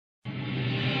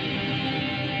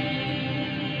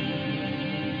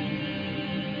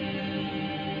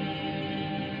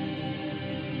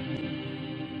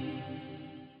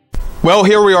Well,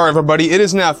 here we are, everybody. It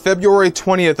is now February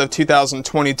 20th of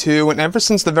 2022, and ever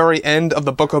since the very end of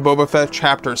the Book of Boba Fett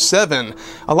Chapter 7,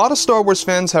 a lot of Star Wars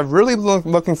fans have really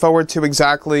looking forward to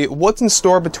exactly what's in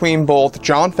store between both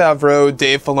Jon Favreau,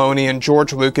 Dave Filoni, and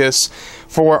George Lucas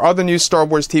for other new Star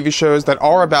Wars TV shows that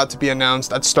are about to be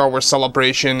announced at Star Wars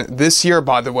Celebration this year,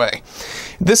 by the way.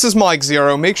 This is Mike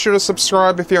Zero. Make sure to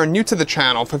subscribe if you are new to the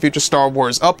channel for future Star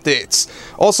Wars updates.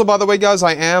 Also, by the way, guys,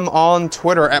 I am on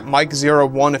Twitter at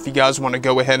Mike01 if you guys want to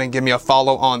go ahead and give me a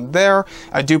follow on there.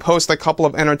 I do post a couple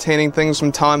of entertaining things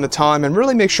from time to time and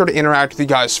really make sure to interact with you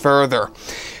guys further.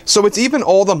 So it's even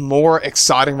all the more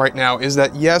exciting right now is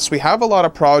that, yes, we have a lot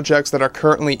of projects that are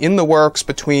currently in the works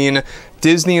between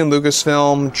Disney and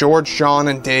Lucasfilm, George, John,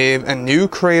 and Dave, and new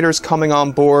creators coming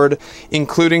on board,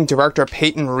 including director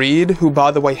Peyton Reed, who,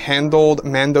 by the way, handled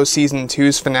Mando Season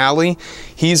 2's finale.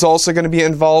 He's also going to be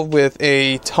involved with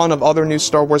a ton of other new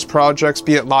Star Wars projects,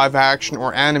 be it live action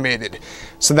or animated.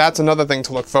 So that's another thing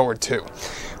to look forward to.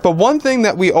 But one thing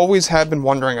that we always have been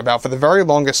wondering about for the very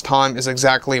longest time is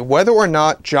exactly whether or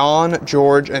not John,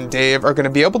 George, and Dave are going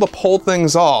to be able to pull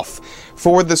things off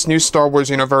for this new Star Wars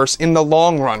universe in the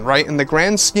long run, right? In the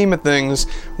grand scheme of things,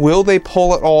 will they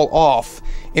pull it all off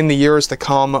in the years to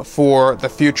come for the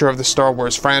future of the Star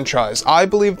Wars franchise? I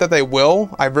believe that they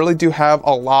will. I really do have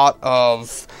a lot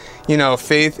of,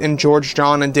 faith in George,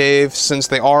 John, and Dave, since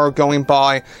they are going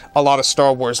by a lot of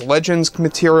Star Wars Legends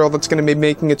material that's going to be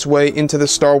making its way into the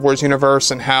Star Wars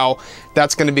universe, and how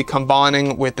that's going to be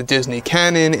combining with the Disney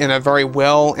canon in a very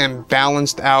well and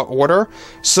balanced out order.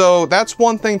 So that's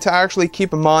one thing to actually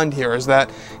keep in mind here, is that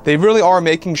they really are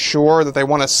making sure that they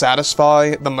want to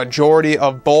satisfy the majority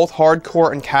of both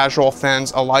hardcore and casual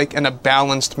fans alike in a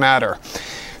balanced manner.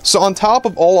 So on top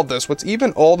of all of this, what's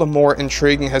even all the more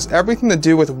intriguing has everything to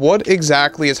do with what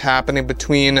exactly is happening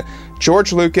between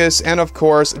George Lucas and, of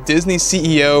course, Disney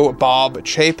CEO Bob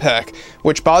Chapek,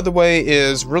 which, by the way,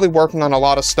 is really working on a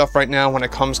lot of stuff right now when it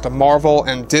comes to Marvel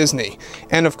and Disney,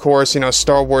 and, of course,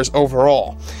 Star Wars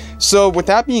overall. So with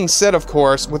that being said, of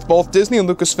course, with both Disney and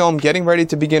Lucasfilm getting ready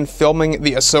to begin filming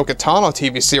the Ahsoka Tano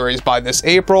TV series by this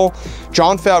April,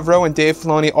 Jon Favreau and Dave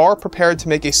Filoni are prepared to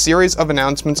make a series of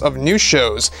announcements of new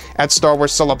shows at Star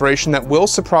Wars Celebration that will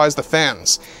surprise the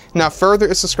fans. Now, further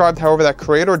is described, however, that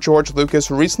creator George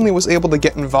Lucas recently was able to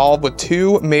get involved with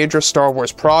two major Star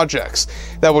Wars projects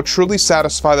that will truly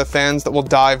satisfy the fans, that will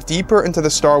dive deeper into the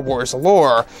Star Wars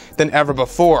lore than ever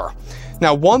before.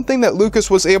 Now, one thing that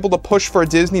Lucas was able to push for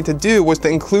Disney to do was to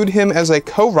include him as a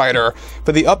co-writer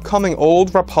for the upcoming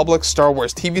Old Republic Star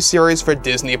Wars TV series for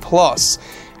Disney+.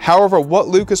 However, what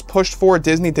Lucas pushed for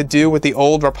Disney to do with the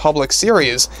Old Republic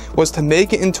series was to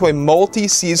make it into a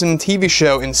multi-season TV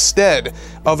show instead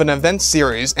of an event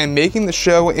series, and making the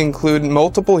show include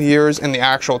multiple years in the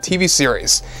actual TV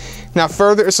series. Now,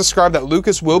 further is described that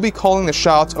Lucas will be calling the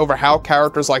shots over how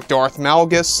characters like Darth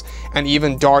Malgus and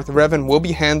even Darth Revan will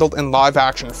be handled in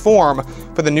live-action form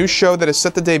for the new show that is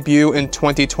set to debut in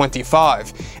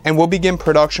 2025 and will begin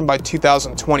production by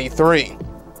 2023.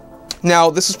 Now,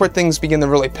 this is where things begin to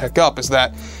really pick up, is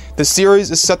that the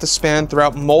series is set to span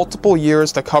throughout multiple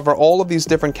years to cover all of these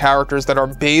different characters that are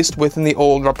based within the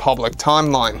Old Republic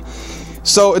timeline.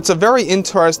 So it's a very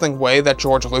interesting way that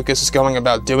George Lucas is going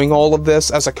about doing all of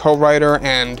this as a co-writer,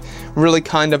 and really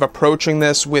kind of approaching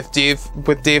this with Dave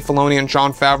Filoni and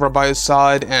Jon Favreau by his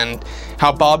side, and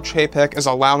how Bob Chapek is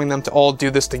allowing them to all do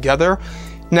this together.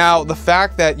 Now, the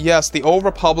fact that, yes, the Old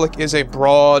Republic is a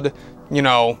broad,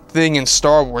 thing in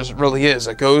Star Wars, it really is.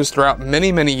 It goes throughout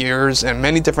many, many years and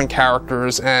many different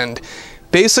characters, and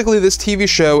basically this TV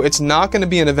show, it's not going to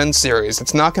be an event series.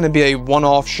 It's not going to be a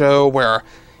one-off show where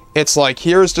it's like,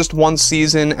 here's just one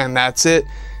season and that's it.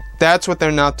 That's what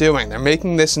they're not doing. They're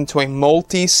making this into a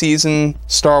multi-season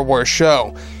Star Wars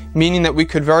show, meaning that we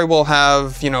could very well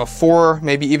have, 4,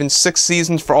 maybe even 6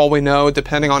 seasons for all we know,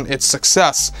 depending on its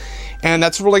success. And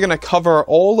that's really going to cover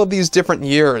all of these different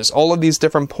years, all of these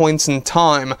different points in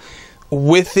time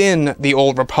within the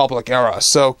Old Republic era.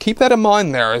 So keep that in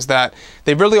mind there, is that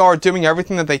they really are doing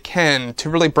everything that they can to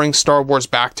really bring Star Wars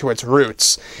back to its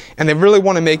roots. And they really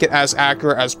want to make it as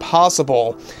accurate as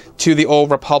possible to the Old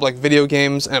Republic video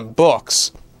games and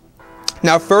books.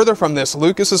 Now, further from this,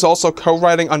 Lucas is also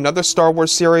co-writing another Star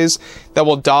Wars series that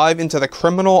will dive into the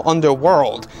criminal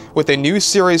underworld, with a new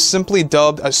series simply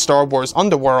dubbed as Star Wars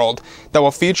Underworld that will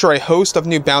feature a host of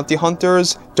new bounty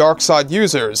hunters, dark side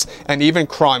users, and even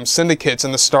crime syndicates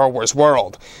in the Star Wars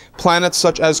world. Planets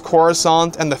such as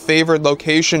Coruscant and the favored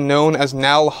location known as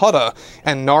Nal Hutta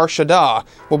and Nar Shaddaa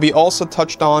will be also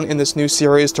touched on in this new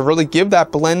series to really give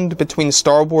that blend between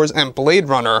Star Wars and Blade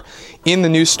Runner in the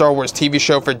new Star Wars TV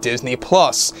show for Disney+.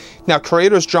 Now,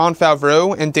 creators Jon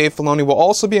Favreau and Dave Filoni will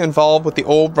also be involved with the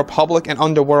Old Republic and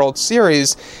Underworld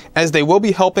series, as they will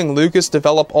be helping Lucas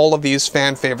develop all of these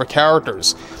fan-favorite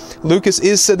characters. Lucas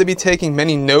is said to be taking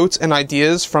many notes and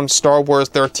ideas from Star Wars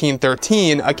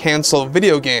 1313, a cancelled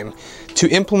video game, to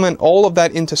implement all of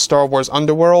that into Star Wars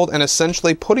Underworld and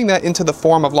essentially putting that into the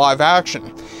form of live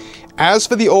action. As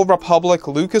for the Old Republic,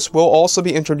 Lucas will also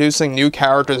be introducing new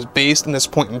characters based in this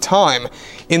point in time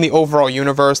in the overall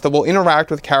universe that will interact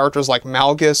with characters like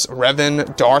Malgus,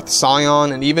 Revan, Darth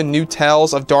Sion, and even new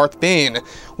tales of Darth Bane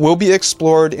will be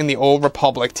explored in the Old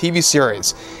Republic TV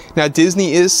series. Now,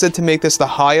 Disney is said to make this the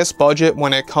highest budget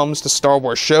when it comes to Star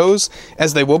Wars shows,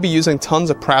 as they will be using tons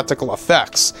of practical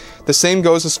effects. The same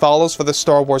goes as follows for the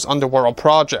Star Wars Underworld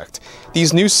project.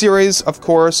 These new series, of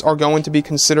course, are going to be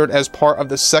considered as part of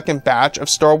the second batch of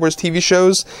Star Wars TV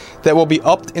shows that will be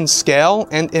upped in scale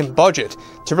and in budget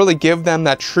to really give them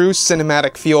that true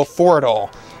cinematic feel for it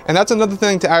all. And that's another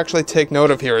thing to actually take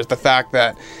note of here, is the fact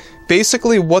that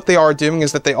basically what they are doing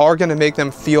is that they are going to make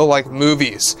them feel like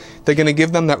movies. They're going to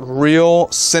give them that real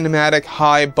cinematic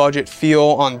high budget feel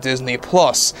on Disney+.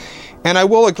 And I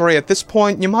will agree, at this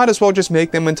point, you might as well just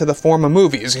make them into the form of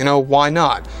movies, you know, why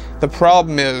not? The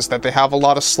problem is that they have a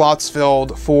lot of slots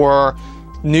filled for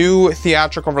new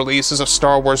theatrical releases of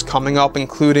Star Wars coming up,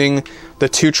 including the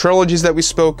 2 trilogies that we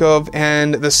spoke of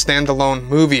and the standalone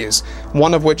movies,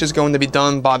 one of which is going to be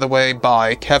done, by the way,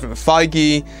 by Kevin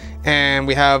Feige, and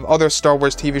we have other Star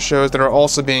Wars TV shows that are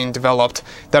also being developed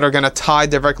that are going to tie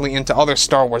directly into other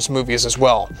Star Wars movies as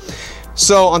well.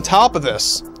 So on top of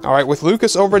this, alright, with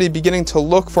Lucas already beginning to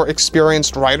look for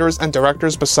experienced writers and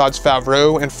directors besides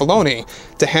Favreau and Filoni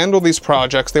to handle these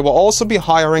projects, they will also be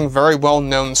hiring very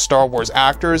well-known Star Wars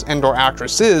actors and/or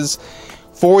actresses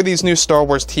for these new Star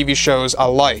Wars TV shows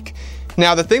alike.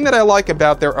 Now, the thing that I like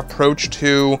about their approach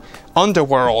to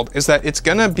Underworld is that it's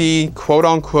gonna be,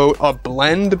 quote-unquote, a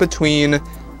blend between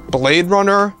Blade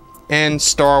Runner and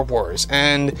Star Wars,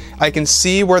 and I can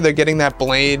see where they're getting that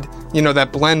blend,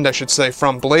 I should say,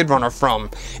 from Blade Runner from,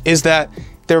 is that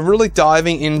they're really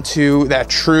diving into that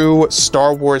true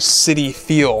Star Wars city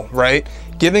feel, right?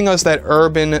 Giving us that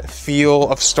urban feel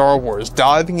of Star Wars,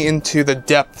 diving into the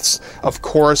depths of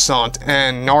Coruscant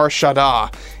and Nar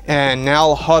Shaddaa and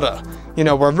Nal Hutta. You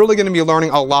know, we're really going to be learning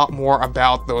a lot more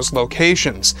about those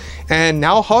locations. And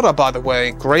Nal Hutta, by the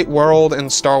way, great world in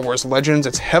Star Wars Legends.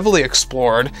 It's heavily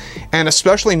explored, and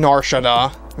especially Nar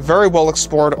Shaddaa, very well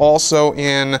explored also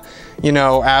in,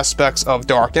 aspects of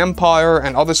Dark Empire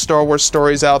and other Star Wars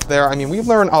stories out there. I mean, we've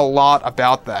learned a lot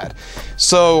about that.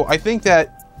 So I think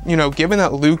that, given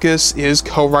that Lucas is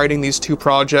co-writing these 2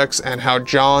 projects and how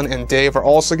Jon and Dave are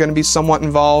also going to be somewhat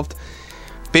involved,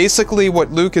 basically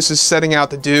what Lucas is setting out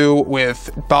to do with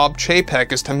Bob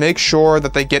Chapek is to make sure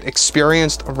that they get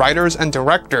experienced writers and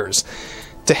directors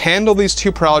to handle these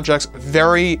 2 projects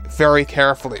very, very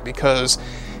carefully, because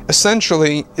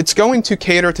essentially it's going to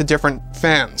cater to different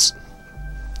fans.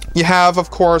 You have, of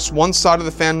course, one side of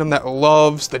the fandom that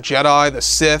loves the Jedi, the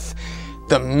Sith,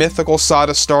 the mythical side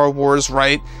of Star Wars,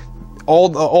 right?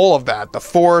 All of that, the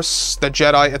Force, the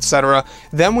Jedi, etc.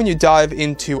 Then when you dive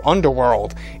into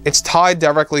Underworld, it's tied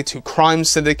directly to crime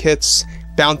syndicates,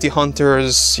 bounty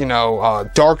hunters,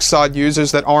 dark side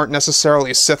users that aren't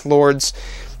necessarily Sith Lords.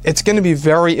 It's going to be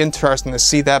very interesting to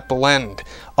see that blend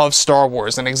of Star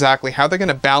Wars and exactly how they're going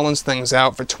to balance things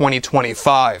out for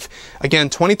 2025. Again,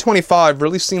 2025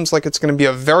 really seems like it's going to be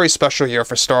a very special year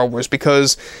for Star Wars,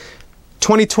 because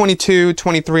 2022,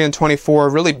 23, and 24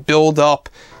 really build up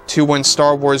to when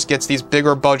Star Wars gets these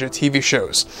bigger budget TV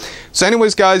shows. So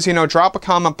anyways, guys, drop a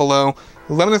comment below.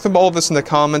 Let me know all of this in the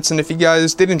comments, and if you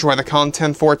guys did enjoy the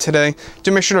content for today,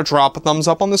 do make sure to drop a thumbs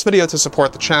up on this video to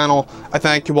support the channel. I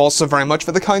thank you all so very much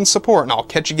for the kind support, and I'll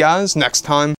catch you guys next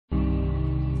time.